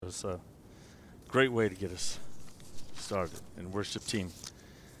was a great way to get us started. And worship team,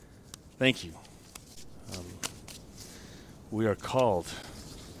 thank you. We are called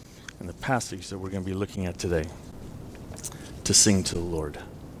in the passage that we're going to be looking at today to sing to the Lord.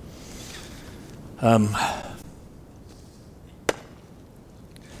 Going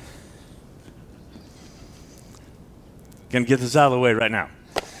to get this out of the way right now.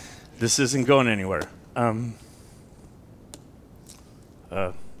 This isn't going anywhere.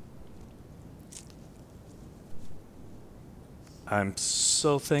 I'm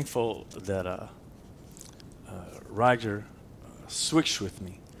so thankful that Roger switched with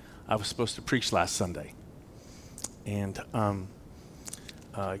me. I was supposed to preach last Sunday. And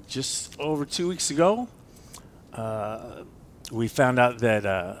just over 2 weeks ago, we found out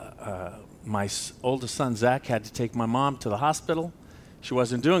that my oldest son, Zach, had to take my mom to the hospital. She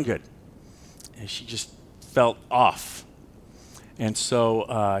wasn't doing good. And she just felt off. And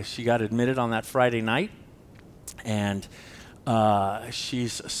so she got admitted on that Friday night. And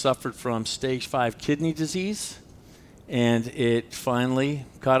she's suffered from stage 5 kidney disease. And it finally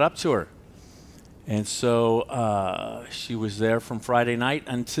caught up to her. And so she was there from Friday night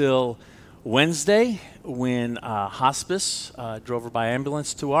until Wednesday when hospice drove her by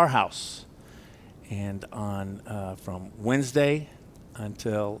ambulance to our house. And on from Wednesday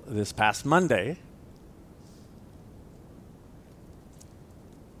until this past Monday,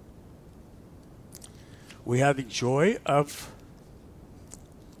 we had the joy of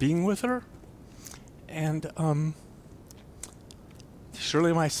being with her. And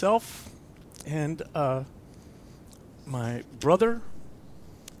Shirley, myself, and my brother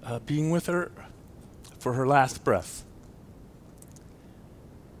being with her for her last breath.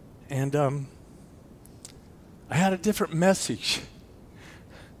 And I had a different message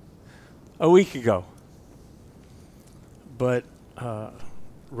a week ago. But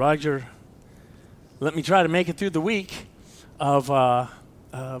Roger let me try to make it through the week because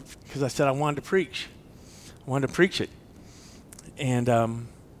I said I wanted to preach. I wanted to preach it. And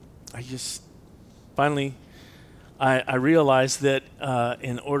I just finally, I realized that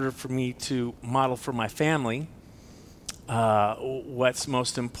in order for me to model for my family what's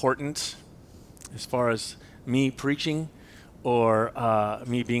most important as far as me preaching or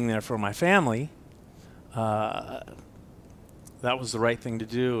me being there for my family, that was the right thing to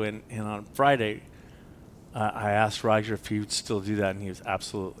do. And on Friday, I asked Roger if he would still do that, and he was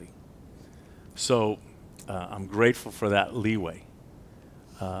absolutely. So I'm grateful for that leeway.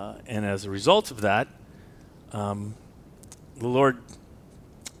 And as a result of that, the Lord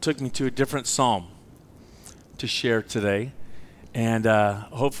took me to a different psalm to share today. And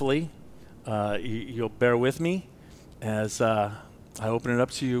hopefully you'll bear with me as I open it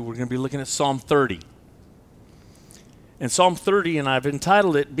up to you. We're going to be looking at Psalm 30. And Psalm 30, and I've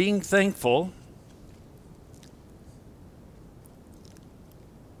entitled it, Being Thankful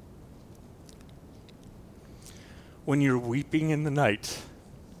When You're Weeping in the Night.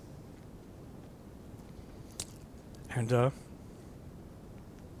 And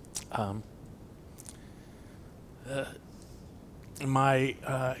my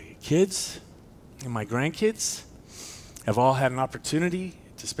kids and my grandkids have all had an opportunity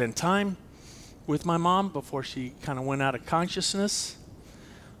to spend time with my mom before she kind of went out of consciousness.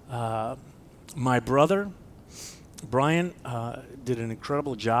 My brother, Brian, did an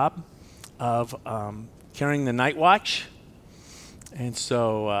incredible job of carrying the night watch. And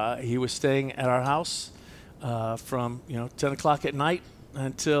so he was staying at our house from 10 o'clock at night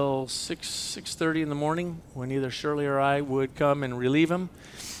until 6:30 in the morning, when either Shirley or I would come and relieve him,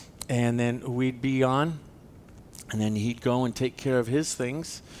 and then we'd be on, and then he'd go and take care of his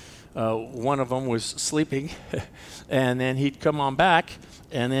things. One of them was sleeping, and then he'd come on back,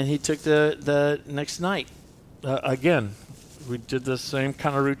 and then he took the next night. Again, we did the same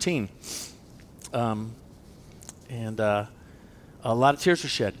kind of routine. And a lot of tears were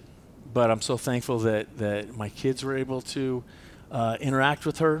shed. But I'm so thankful that my kids were able to interact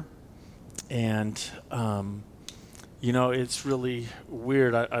with her. And, it's really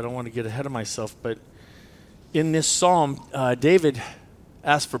weird. I don't want to get ahead of myself. But in this psalm, David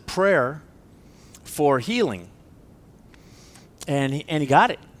asked for prayer for healing. And he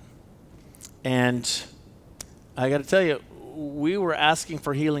got it. And I got to tell you, we were asking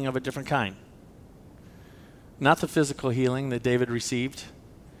for healing of a different kind. Not the physical healing that David received,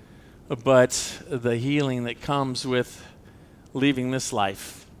 but the healing that comes with leaving this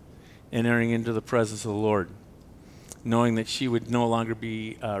life and entering into the presence of the Lord, knowing that she would no longer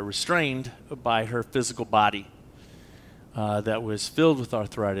be restrained by her physical body that was filled with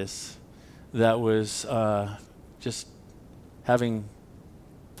arthritis, that was just having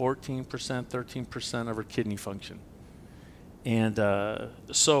 14%, 13% of her kidney function. And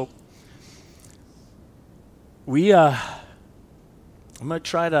so I'm going to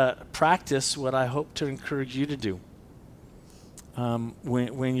try to practice what I hope to encourage you to do.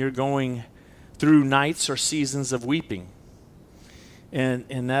 When you're going through nights or seasons of weeping.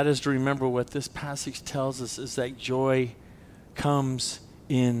 And that is to remember what this passage tells us is that joy comes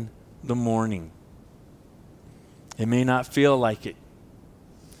in the morning. It may not feel like it.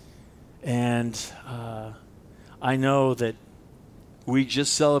 And I know that we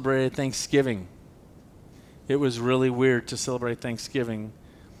just celebrated Thanksgiving. It was really weird to celebrate Thanksgiving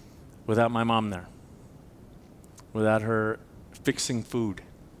without my mom there, without her fixing food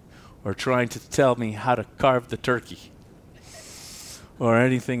or trying to tell me how to carve the turkey or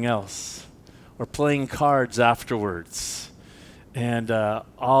anything else, or playing cards afterwards, and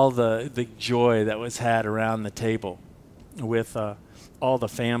all the joy that was had around the table with all the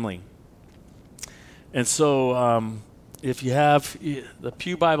family. And so if you have the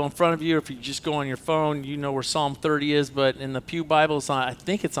Pew Bible in front of you, or if you just go on your phone, you know where Psalm 30 is, but in the Pew Bible, I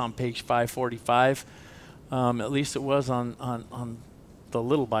think it's on page 545. At least it was on the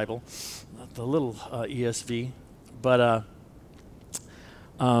little Bible, the little ESV. But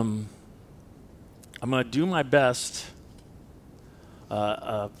I'm going to do my best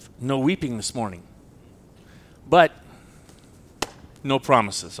of no weeping this morning. But no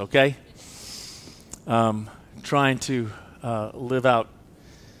promises, okay? Trying to live out.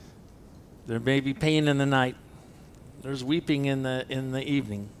 There may be pain in the night. There's weeping in the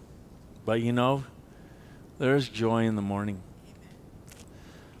evening. But you know, there's joy in the morning.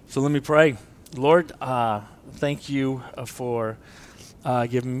 So let me pray. Lord, thank you for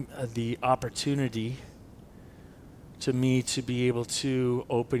giving the opportunity to me to be able to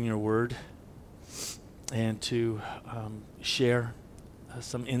open your word and to share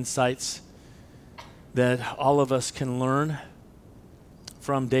some insights that all of us can learn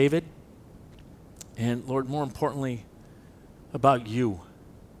from David. And Lord, more importantly, about you.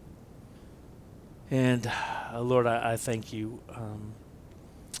 And Lord, I thank you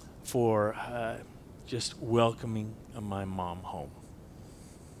for just welcoming my mom home.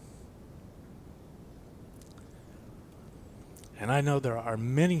 And I know there are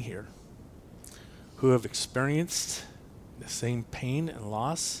many here who have experienced the same pain and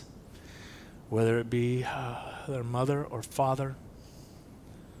loss, whether it be their mother or father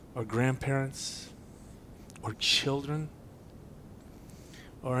or grandparents or children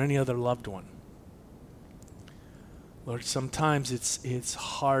or any other loved one. Lord, sometimes it's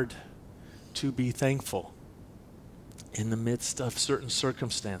hard to be thankful in the midst of certain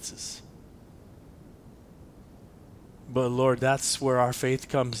circumstances. But Lord, that's where our faith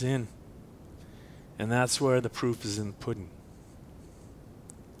comes in. And that's where the proof is in the pudding.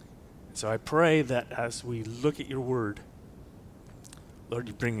 So I pray that as we look at your word, Lord,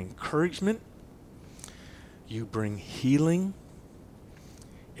 you bring encouragement, you bring healing,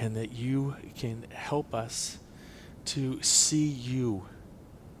 and that you can help us to see you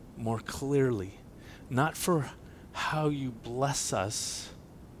more clearly, not for how you bless us,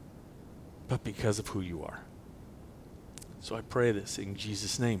 but because of who you are. So I pray this in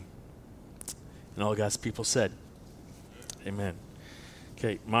Jesus' name. And all God's people said, amen.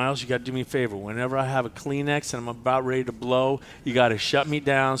 Okay, Miles, you got to do me a favor. Whenever I have a Kleenex and I'm about ready to blow, you got to shut me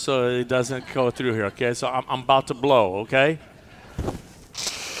down so it doesn't go through here, okay? So I'm about to blow, okay?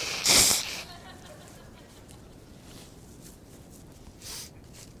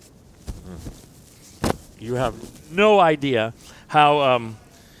 You have no idea how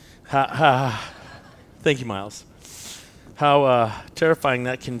thank you, Miles. How terrifying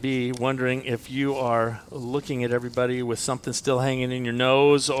that can be, wondering if you are looking at everybody with something still hanging in your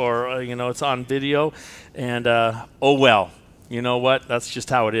nose, or it's on video, and oh well, you know what? That's just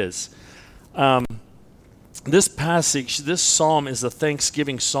how it is. This passage, this psalm, is a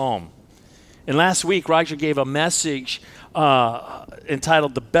Thanksgiving psalm. And last week, Roger gave a message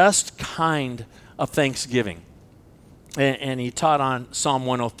entitled "The Best Kind of Thanksgiving," and he taught on Psalm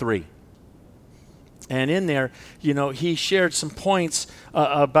 103. And in there, he shared some points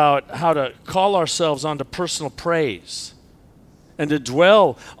about how to call ourselves onto personal praise and to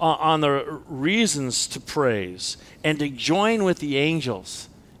dwell on the reasons to praise and to join with the angels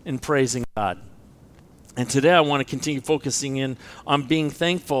in praising God. And today I want to continue focusing in on being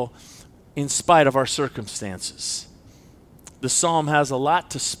thankful in spite of our circumstances. The psalm has a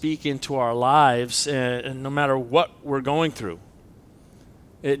lot to speak into our lives, and no matter what we're going through.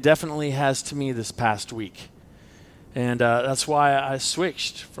 It definitely has to me this past week. And that's why I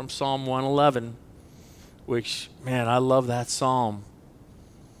switched from Psalm 111, which, man, I love that psalm.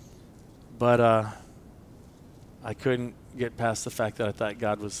 But I couldn't get past the fact that I thought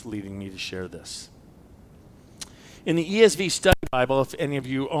God was leading me to share this. In the ESV Study Bible, if any of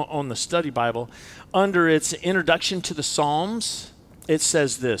you own the Study Bible, under its introduction to the Psalms, it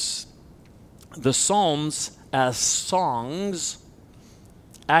says this: the Psalms as songs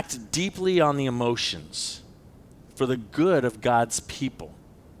act deeply on the emotions for the good of God's people.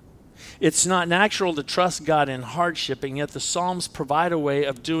 It's not natural to trust God in hardship, and yet the Psalms provide a way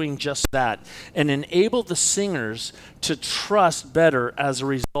of doing just that and enable the singers to trust better as a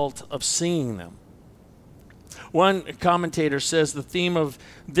result of singing them. One commentator says the theme of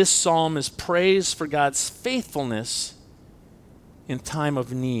this psalm is praise for God's faithfulness in time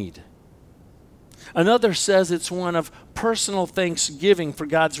of need. Another says it's one of personal thanksgiving for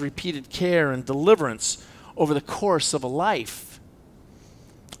God's repeated care and deliverance over the course of a life.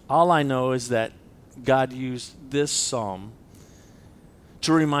 All I know is that God used this psalm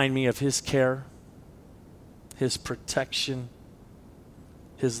to remind me of his care, his protection,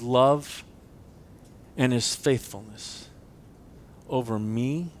 his love, and his faithfulness over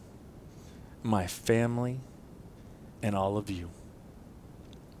me, my family, and all of you.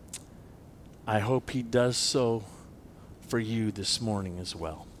 I hope he does so for you this morning as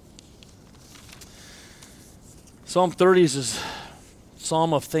well. Psalm 30 is a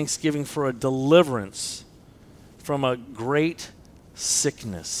psalm of thanksgiving for a deliverance from a great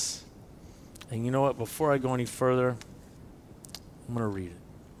sickness. And you know what? Before I go any further, I'm going to read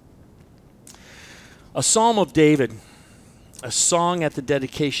it. A psalm of David, a song at the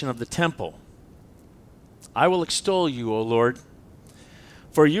dedication of the temple. I will extol you, O Lord,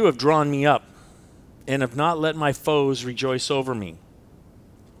 for you have drawn me up and have not let my foes rejoice over me.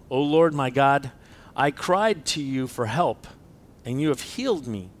 O Lord my God, I cried to you for help, and you have healed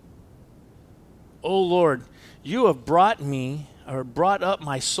me. O Lord, you have brought up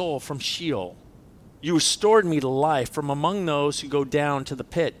my soul from Sheol. You restored me to life from among those who go down to the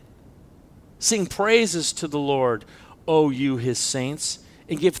pit. Sing praises to the Lord, O you his saints,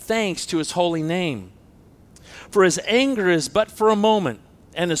 and give thanks to his holy name. For his anger is but for a moment,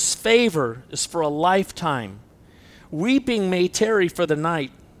 and his favor is for a lifetime. Weeping may tarry for the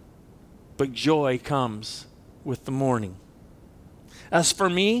night, but joy comes with the morning. As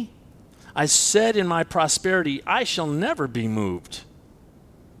for me, I said in my prosperity, I shall never be moved.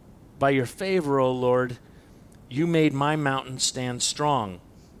 By your favor, O Lord, you made my mountain stand strong.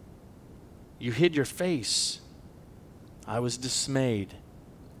 You hid your face. I was dismayed.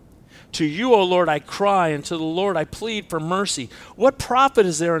 To you, O Lord, I cry, and to the Lord I plead for mercy. What profit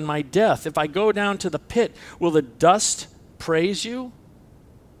is there in my death? If I go down to the pit, will the dust praise you?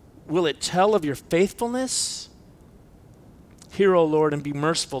 Will it tell of your faithfulness? Hear, O Lord, and be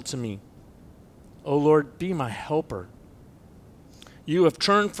merciful to me. O Lord, be my helper. You have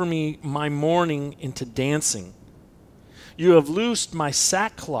turned for me my mourning into dancing. You have loosed my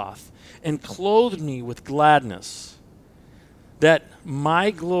sackcloth and clothed me with gladness, that my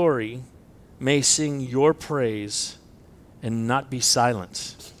glory may sing your praise and not be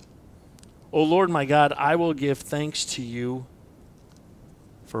silent. O Lord my God, I will give thanks to you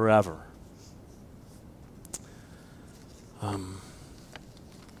forever.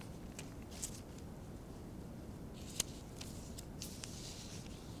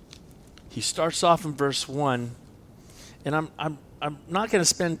 He starts off in verse 1, and I'm not going to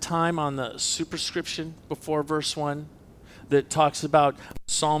spend time on the superscription before verse 1 that talks about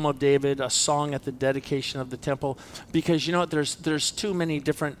Psalm of David, a song at the dedication of the temple, because you know there's too many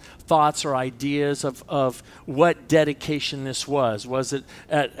different thoughts or ideas of what dedication this was. Was it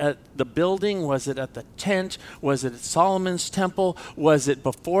at the building? Was it at the tent? Was it at Solomon's temple? Was it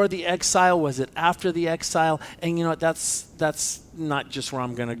before the exile? Was it after the exile? And you know that's not just where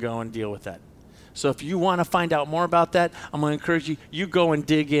I'm going to go and deal with that. So if you want to find out more about that, I'm going to encourage you go and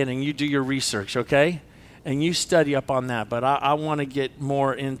dig in and you do your research, okay? And you study up on that. But I want to get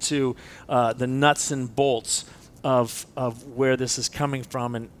more into the nuts and bolts of where this is coming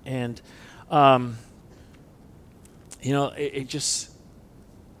from. And you know, it just,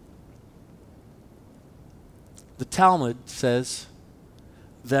 the Talmud says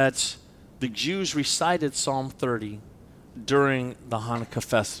that the Jews recited Psalm 30 during the Hanukkah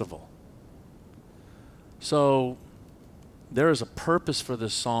festival. So there is a purpose for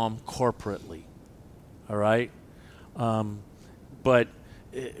this psalm corporately. All right? But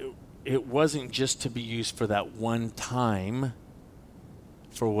it wasn't just to be used for that one time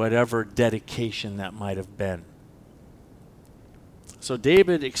for whatever dedication that might have been. So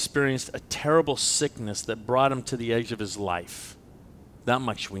David experienced a terrible sickness that brought him to the edge of his life. That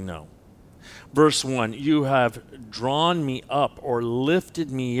much we know. Verse 1, you have drawn me up or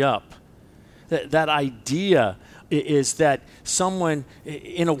lifted me up That idea is that someone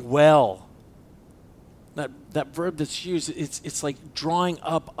in a well, that verb that's used, it's like drawing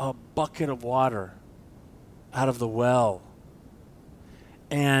up a bucket of water out of the well.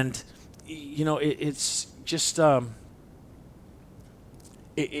 And, it's just,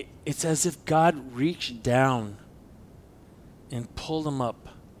 it's as if God reached down and pulled him up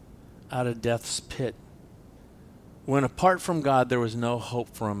out of death's pit, when apart from God, there was no hope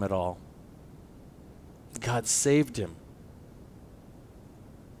for him at all. God saved him.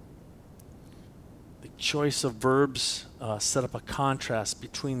 The choice of verbs set up a contrast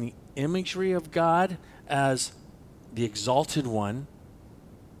between the imagery of God as the exalted one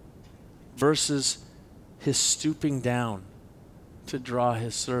versus his stooping down to draw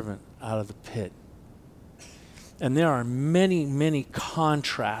his servant out of the pit. And there are many, many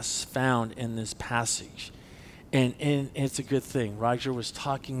contrasts found in this passage. And it's a good thing. Roger was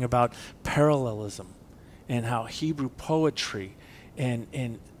talking about parallelism and how Hebrew poetry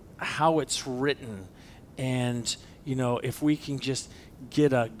and how it's written. And, if we can just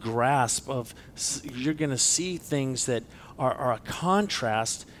get a grasp of, you're going to see things that are a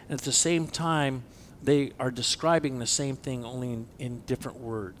contrast, and at the same time, they are describing the same thing only in different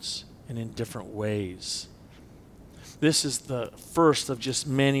words and in different ways. This is the first of just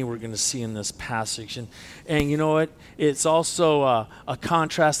many we're going to see in this passage. And you know what? It's also a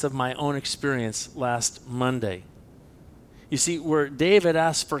contrast of my own experience last Monday. You see, where David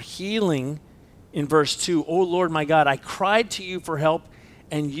asked for healing in verse 2, "O Lord my God, I cried to you for help,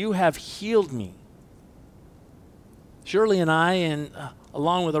 and you have healed me." Shirley and I, and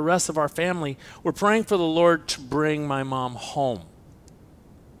along with the rest of our family, were praying for the Lord to bring my mom home.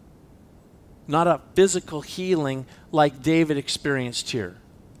 Not a physical healing like David experienced here.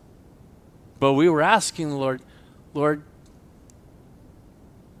 But we were asking the Lord,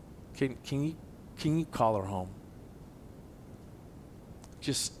 can you call her home?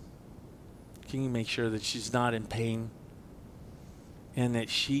 Just, can you make sure that she's not in pain and that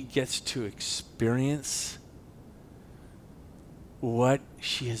she gets to experience what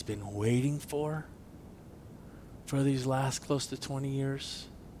she has been waiting for these last close to 20 years?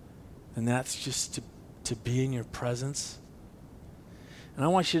 And that's just to be in your presence. And I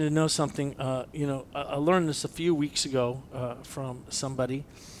want you to know something. I learned this a few weeks ago from somebody.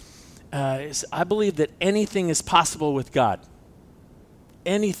 I believe that anything is possible with God.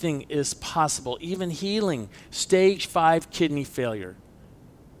 Anything is possible. Even healing, stage 5 kidney failure.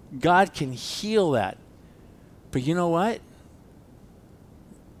 God can heal that. But you know what?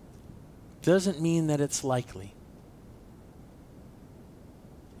 Doesn't mean that it's likely.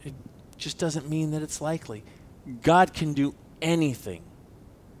 Just doesn't mean that it's likely. God can do anything.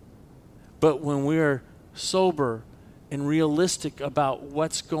 But when we're sober and realistic about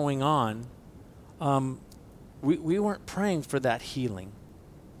what's going on, we weren't praying for that healing.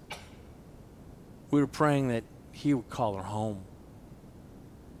 We were praying that he would call her home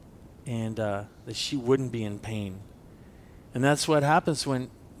and that she wouldn't be in pain. And that's what happens when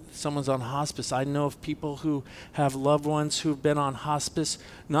someone's on hospice. I know of people who have loved ones who've been on hospice,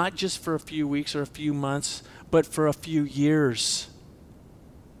 not just for a few weeks or a few months, but for a few years.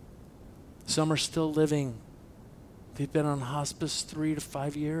 Some are still living. They've been on hospice 3 to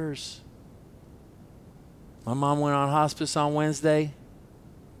 5 years. My mom went on hospice on Wednesday.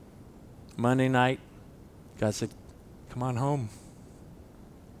 Monday night, God said, "Come on home.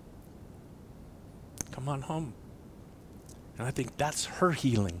 Come on home." And I think that's her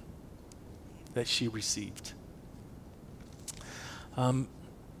healing that she received.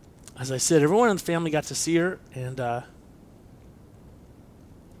 As I said, everyone in the family got to see her, and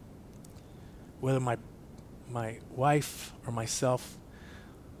whether my wife or myself,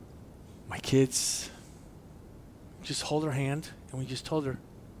 my kids, just hold her hand, and we just told her,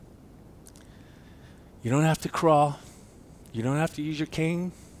 you don't have to crawl. You don't have to use your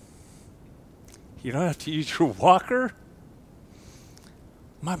cane. You don't have to use your walker.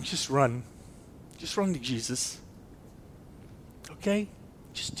 Mom, just run. Just run to Jesus. Okay?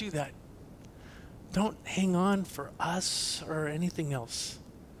 Just do that. Don't hang on for us or anything else.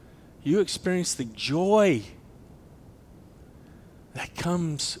 You experience the joy that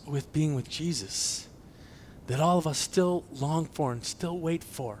comes with being with Jesus, that all of us still long for and still wait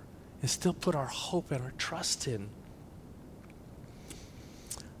for and still put our hope and our trust in.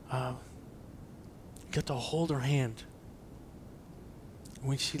 Get to hold her hand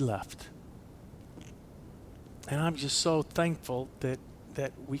when she left. And I'm just so thankful that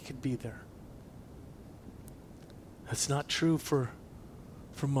we could be there. That's not true for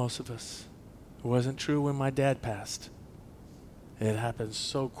most of us. It wasn't true when my dad passed. It happened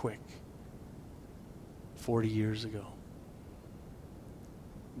so quick. 40 years ago.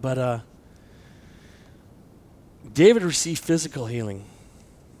 But David received physical healing.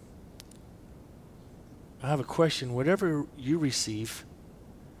 I have a question. Whatever you receive,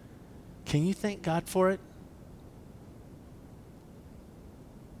 can you thank God for it?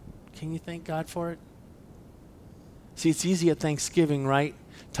 Can you thank God for it? See, it's easy at Thanksgiving, right?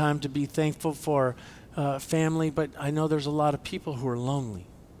 Time to be thankful for family, but I know there's a lot of people who are lonely.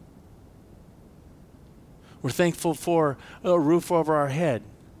 We're thankful for a roof over our head.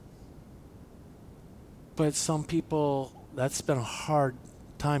 But some people, that's been a hard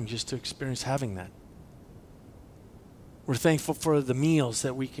time just to experience having that. We're thankful for the meals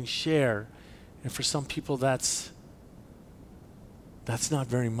that we can share. And for some people, that's not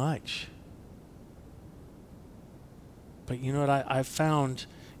very much. But you know what I've found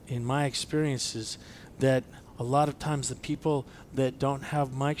in my experiences that a lot of times the people that don't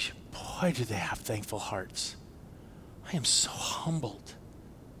have much, boy, do they have thankful hearts. I am so humbled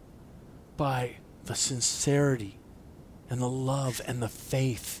by the sincerity and the love and the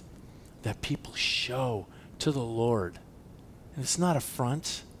faith that people show to the Lord. And it's not a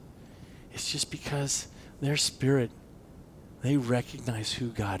front. It's just because their spirit, they recognize who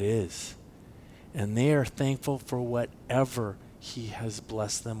God is. And they are thankful for whatever He has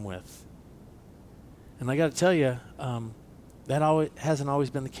blessed them with. And I got to tell you, that hasn't always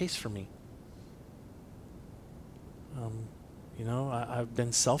been the case for me. I've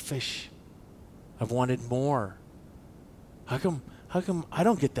been selfish. I've wanted more. How come I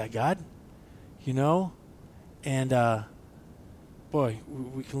don't get that, God? And boy,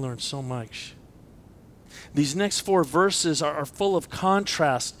 we can learn so much. These next 4 verses are full of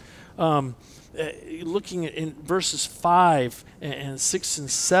contrast. Looking at in verses 5 and 6 and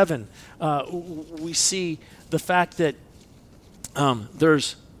 7, we see the fact that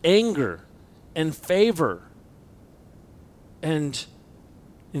there's anger and favor. And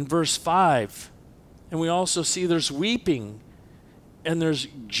in verse 5, and we also see there's weeping and there's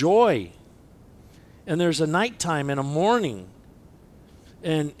joy. And there's a nighttime and a morning.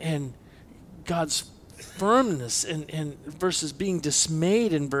 And God's firmness and versus being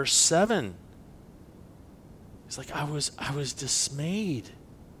dismayed in verse 7. It's like I was dismayed.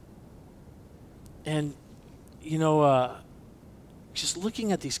 And just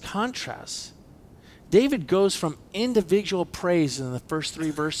looking at these contrasts, David goes from individual praise in the first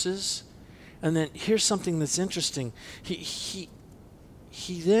 3 verses, and then here's something that's interesting. He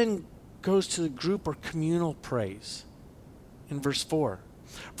then goes to the group or communal praise in verse 4.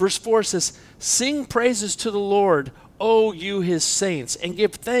 Verse 4 says, "Sing praises to the Lord, O you His saints, and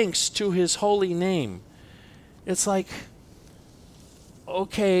give thanks to His holy name." It's like,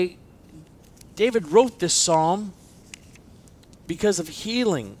 okay, David wrote this psalm because of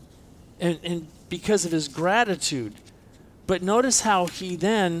healing and because of his gratitude. But notice how he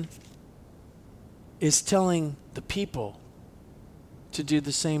then is telling the people to do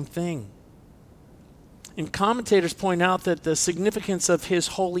the same thing. And commentators point out that the significance of His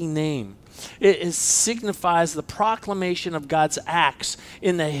holy name, it signifies the proclamation of God's acts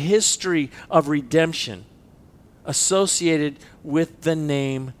in the history of redemption associated with the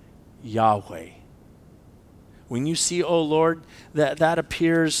name Yahweh. When you see, "O Lord," that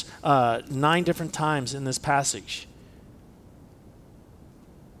appears 9 different times in this passage.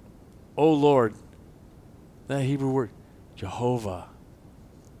 "O Lord," that Hebrew word, Jehovah,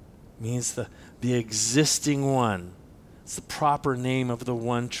 means the existing one. It's the proper name of the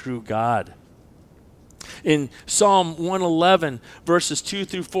one true God. In Psalm 111, verses 2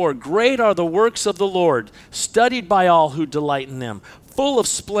 through 4, "Great are the works of the Lord, studied by all who delight in them. Full of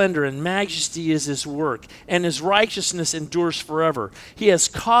splendor and majesty is His work, and His righteousness endures forever. He has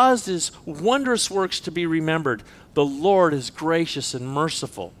caused His wondrous works to be remembered. The Lord is gracious and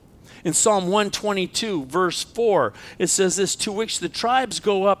merciful." In Psalm 122, verse 4, it says this, "To which the tribes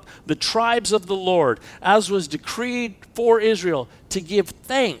go up, the tribes of the Lord, as was decreed for Israel, to give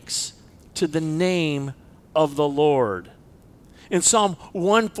thanks to the name of the Lord." In Psalm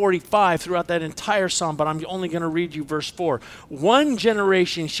 145, throughout that entire psalm, but I'm only going to read you verse 4. "One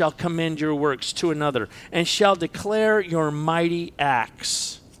generation shall commend your works to another, and shall declare your mighty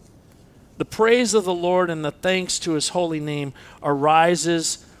acts." The praise of the Lord and the thanks to His holy name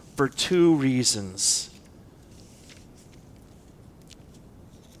arises for 2 reasons.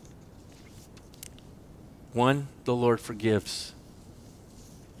 One, the Lord forgives.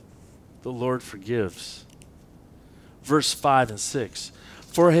 The Lord forgives. Verse 5 and 6.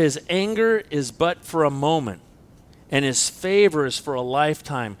 "For His anger is but for a moment, and his favor is for a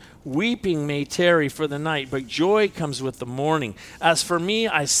lifetime. Weeping may tarry for the night, but joy comes with the morning. As for me,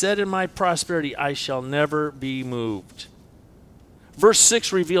 I said in my prosperity, I shall never be moved. Verse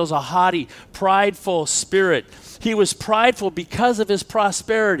 6 reveals a haughty, prideful spirit. He was prideful because of his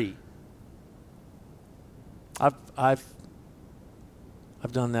prosperity. I've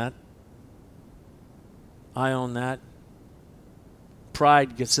done that. I own that.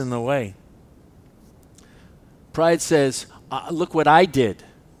 Pride gets in the way. Pride says, look what I did.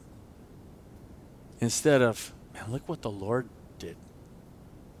 Instead of, man, look what the Lord did.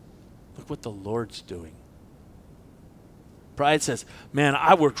 Look what the Lord's doing. Pride says, man,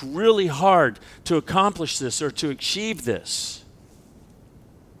 I worked really hard to accomplish this or to achieve this.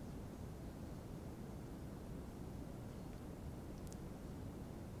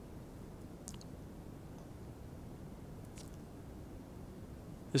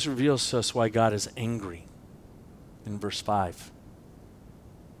 This reveals to us why God is angry in verse 5.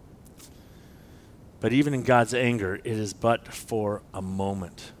 But even in God's anger, it is but for a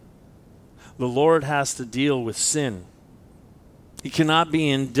moment. The Lord has to deal with sin. He cannot be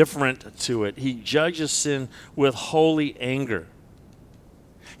indifferent to it. He judges sin with holy anger.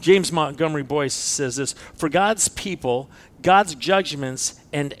 James Montgomery Boyce says this, for God's people, God's judgments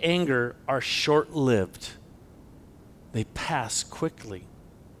and anger are short-lived. They pass quickly.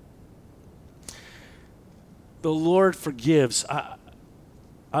 The Lord forgives. I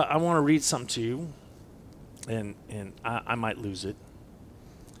want to read something to you, and I might lose it.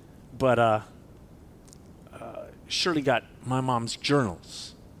 But Shirley got my mom's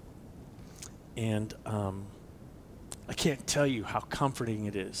journals. And I can't tell you how comforting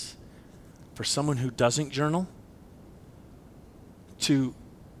it is for someone who doesn't journal to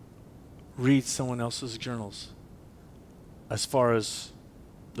read someone else's journals as far as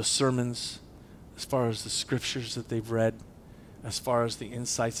the sermons, as far as the scriptures that they've read, as far as the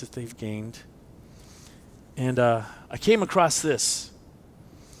insights that they've gained. And I came across this.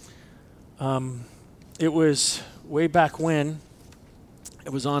 It was way back when.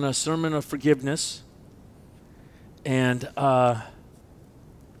 It was on a sermon of forgiveness. And my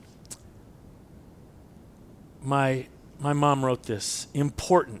mom wrote this.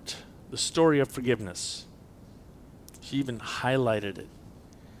 Important, the story of forgiveness. She even highlighted it.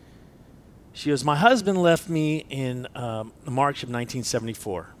 She goes, my husband left me in March of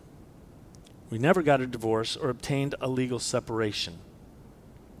 1974. We never got a divorce or obtained a legal separation.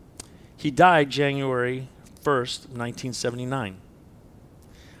 He died January 1st, 1979.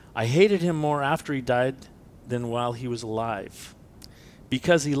 I hated him more after he died than while he was alive.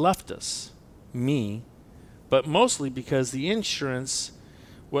 Because he left us, me, but mostly because the insurance,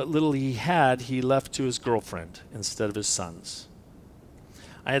 what little he had, he left to his girlfriend instead of his sons.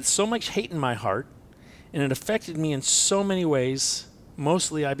 I had so much hate in my heart, and it affected me in so many ways.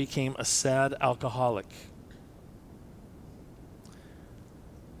 Mostly I became a sad alcoholic.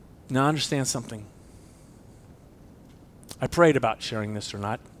 Now understand something. I prayed about sharing this or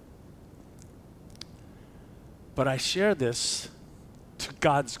not. But I share this to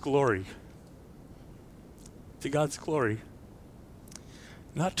God's glory. To God's glory.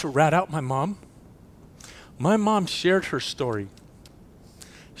 Not to rat out my mom. My mom shared her story.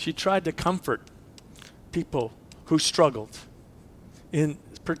 She tried to comfort people who struggled in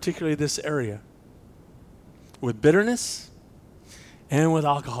particularly this area with bitterness and with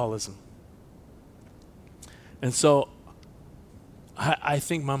alcoholism. And so I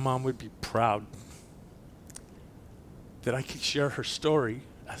think my mom would be proud that I could share her story,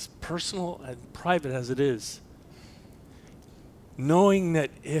 as personal and private as it is, knowing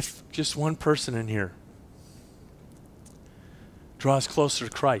that if just one person in here draws closer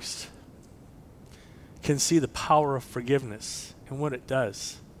to Christ, can see the power of forgiveness and what it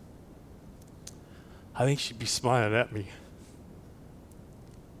does, I think she'd be smiling at me.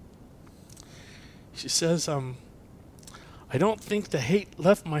 She says, I don't think the hate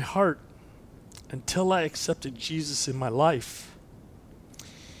left my heart until I accepted Jesus in my life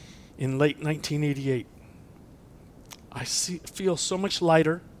in late 1988. I feel so much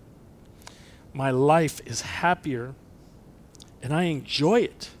lighter. My life is happier, and I enjoy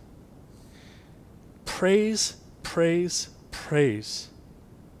it. Praise, praise, praise.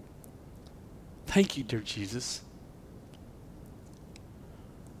 Thank you, dear Jesus.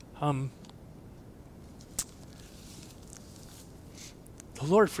 The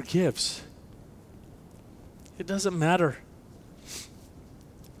Lord forgives. It doesn't matter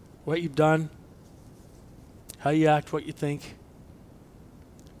what you've done, how you act, what you think.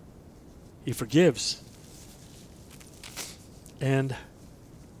 He forgives. And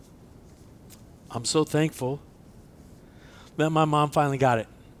I'm so thankful that my mom finally got it.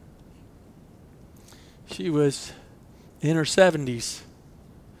 She was in her 70s,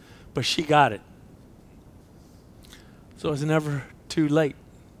 but she got it. So it's never too late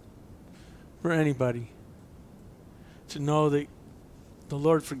for anybody to know that the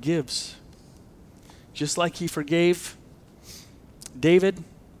Lord forgives. Just like he forgave David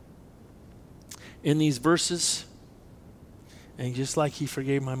in these verses, and just like he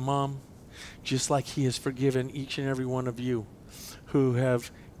forgave my mom, just like he has forgiven each and every one of you who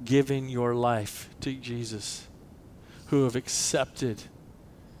have given your life to Jesus, who have accepted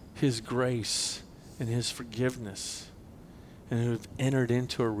his grace and his forgiveness, and who have entered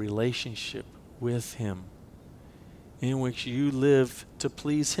into a relationship with him in which you live to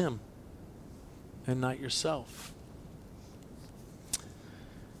please him and not yourself.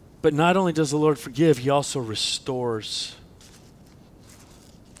 But not only does the Lord forgive, he also restores.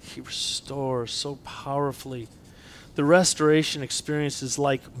 He restores so powerfully. The restoration experience is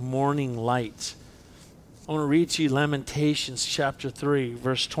like morning light. I want to read to you Lamentations chapter 3,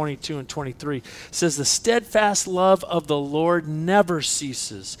 verse 22 and 23. It says, the steadfast love of the Lord never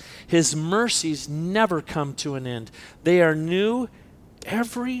ceases. His mercies never come to an end. They are new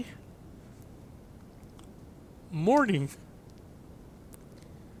every morning.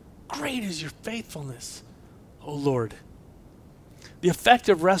 Great is your faithfulness, O Lord. The effect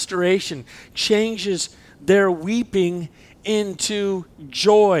of restoration changes their weeping into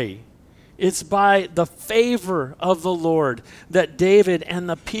joy. It's by the favor of the Lord that David and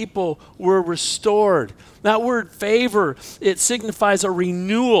the people were restored. That word favor, it signifies a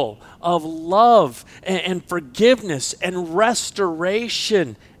renewal of love and forgiveness and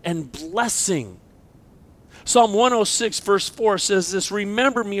restoration and blessing. Psalm 106 verse 4 says this,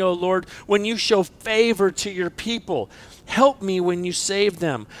 remember me, O Lord, when you show favor to your people. Help me when you save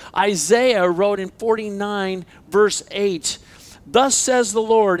them. Isaiah wrote in 49 verse 8, thus says the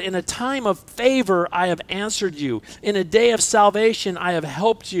Lord, in a time of favor I have answered you. In a day of salvation I have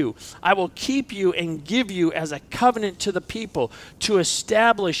helped you. I will keep you and give you as a covenant to the people to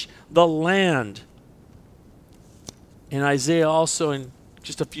establish the land. In Isaiah also, in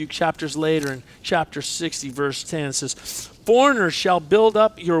just a few chapters later, in chapter 60 verse 10, it says, foreigners shall build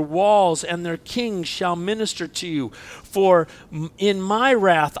up your walls, and their kings shall minister to you. For in my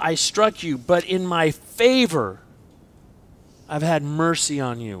wrath I struck you, but in my favor I've had mercy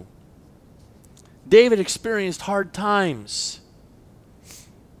on you. David experienced hard times.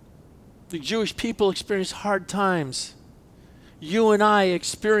 The Jewish people experienced hard times. You and I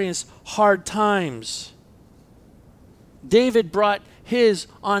experience hard times. David brought his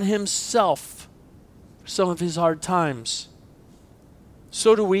on himself for some of his hard times.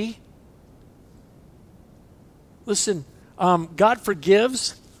 So do we. Listen, God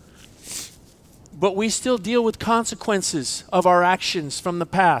forgives, but we still deal with consequences of our actions from the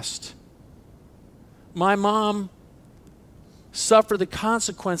past. My mom suffered the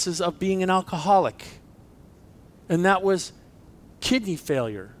consequences of being an alcoholic, and that was kidney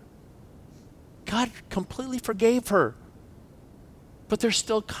failure. God completely forgave her, but there's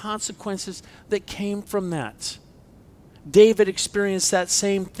still consequences that came from that. David experienced that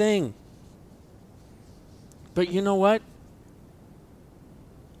same thing. But you know what?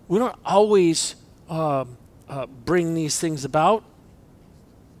 We don't always bring these things about.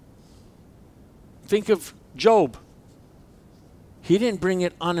 Think of Job. He didn't bring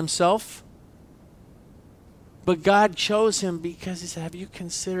it on himself. But God chose him because he said, have you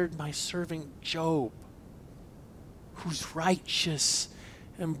considered my servant Job, who's righteous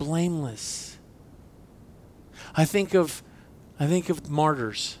and blameless? I think of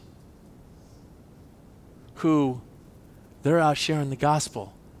martyrs who they're out sharing the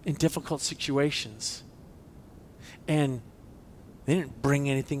gospel in difficult situations. And they didn't bring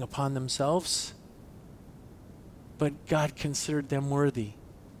anything upon themselves, but God considered them worthy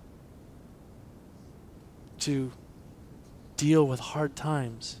to deal with hard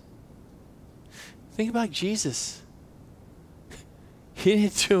times. Think about Jesus. He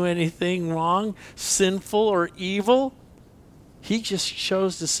didn't do anything wrong, sinful, or evil. He just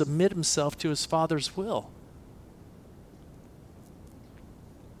chose to submit himself to his Father's will.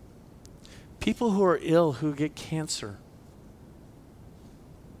 People who are ill, who get cancer,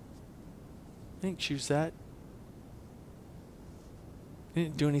 they didn't choose that. They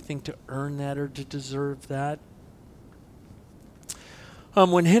didn't do anything to earn that or to deserve that.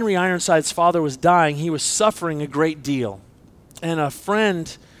 When Henry Ironside's father was dying, he was suffering a great deal. And a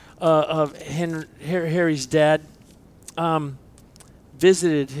friend of Harry's dad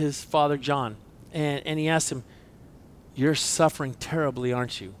visited his father, John, and he asked him, you're suffering terribly,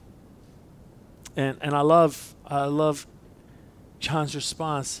 aren't you? And I love John's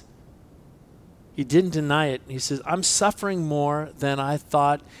response, he didn't deny it. He says, I'm suffering more than I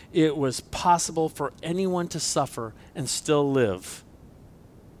thought it was possible for anyone to suffer and still live.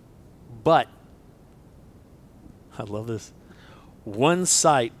 But, I love this, one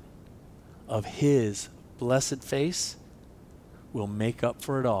sight of his blessed face will make up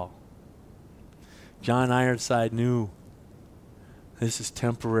for it all. John Ironside knew this is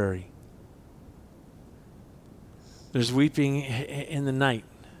temporary. There's weeping in the night,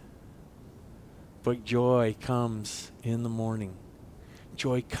 but joy comes in the morning.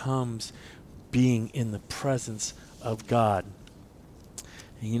 Joy comes being in the presence of God.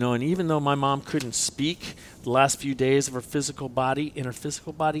 And even though my mom couldn't speak the last few days of her physical body,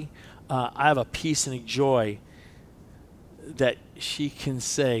 I have a peace and a joy that she can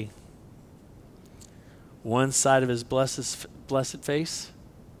say, one side of his blessed face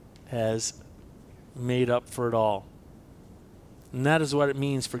has made up for it all. And that is what it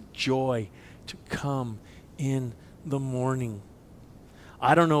means for joy to come in the morning.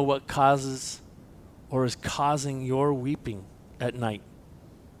 I don't know what causes or is causing your weeping at night.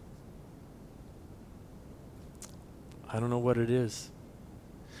 I don't know what it is.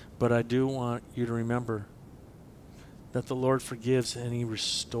 But I do want you to remember that the Lord forgives and He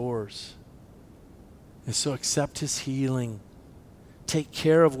restores. And so accept His healing. Take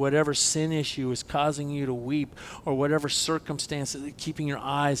care of whatever sin issue is causing you to weep, or whatever circumstance that is keeping your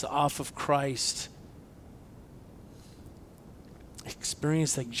eyes off of Christ.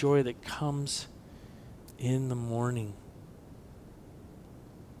 Experience that joy that comes in the morning.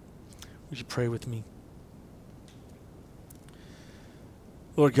 Would you pray with me?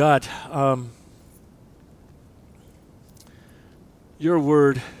 Lord God, your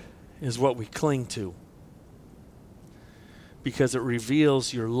word is what we cling to, because it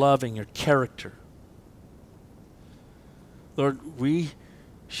reveals your love and your character. Lord, we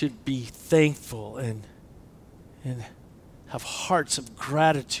should be thankful and have hearts of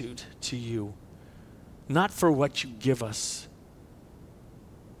gratitude to you, not for what you give us,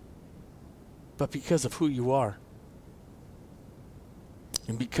 but because of who you are.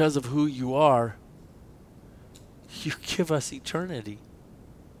 And because of who you are, you give us eternity.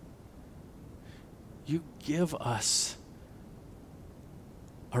 You give us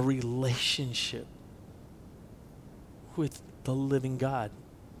a relationship with the living God.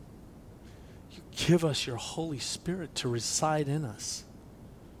 You give us your Holy Spirit to reside in us.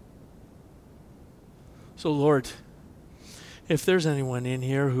 So Lord, if there's anyone in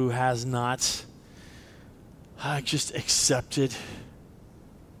here who has not just accepted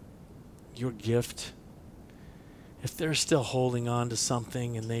your gift, if they're still holding on to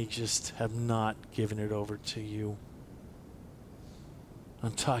something and they just have not given it over to you,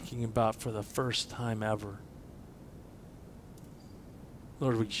 I'm talking about for the first time ever.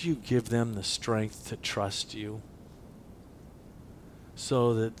 Lord, would you give them the strength to trust you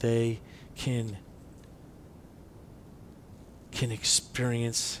so that they can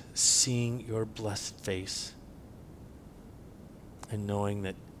experience seeing your blessed face and knowing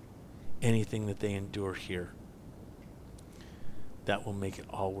that anything that they endure here, that will make it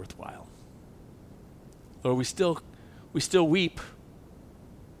all worthwhile. Lord, we still weep,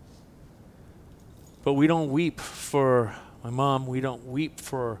 but we don't weep for my mom. We don't weep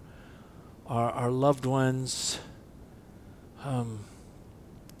for our loved ones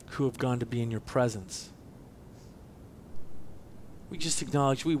who have gone to be in your presence. We just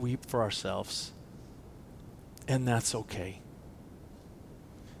acknowledge we weep for ourselves, and that's okay.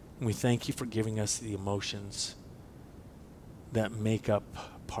 And we thank you for giving us the emotions that make up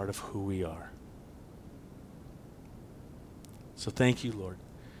part of who we are. So thank you, Lord,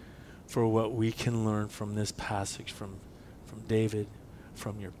 for what we can learn from this passage, from David,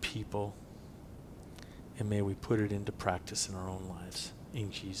 from your people. And may we put it into practice in our own lives.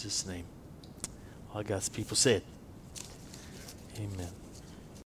 In Jesus' name. All God's people say it. Amen.